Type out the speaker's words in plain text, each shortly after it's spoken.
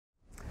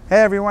Hey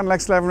everyone,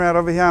 Lex Levinrad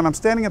over here, and I'm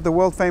standing at the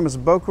world famous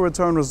Boca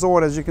Raton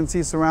Resort, as you can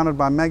see, surrounded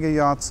by mega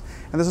yachts.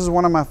 And this is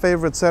one of my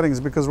favorite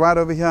settings because right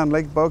over here on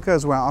Lake Boca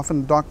is where I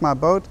often dock my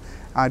boat.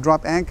 I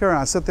drop anchor and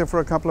I sit there for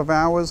a couple of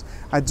hours.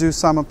 I do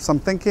some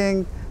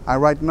thinking, I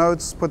write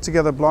notes, put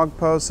together blog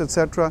posts,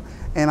 etc.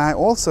 And I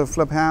also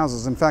flip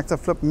houses. In fact, I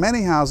flip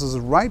many houses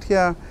right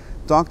here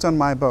docked on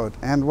my boat.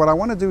 And what I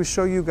want to do is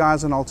show you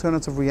guys an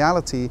alternative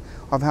reality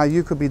of how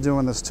you could be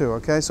doing this too.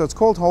 Okay, so it's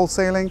called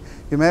wholesaling.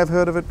 You may have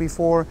heard of it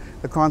before.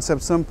 The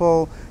concept's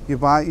simple. You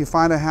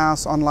find a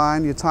house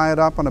online, you tie it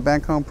up on a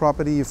bank owned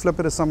property, you flip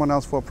it to someone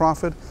else for a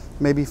profit,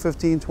 maybe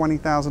 $15,000,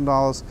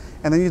 $20,000,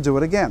 and then you do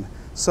it again.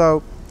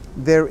 So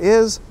there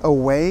is a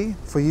way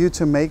for you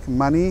to make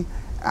money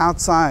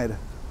outside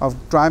of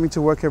driving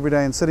to work every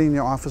day and sitting in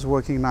your office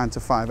working 9 to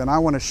 5, and I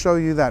want to show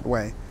you that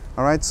way.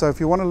 All right, so if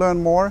you want to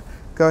learn more,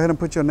 go ahead and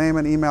put your name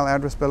and email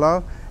address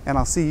below, and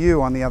I'll see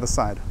you on the other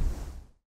side.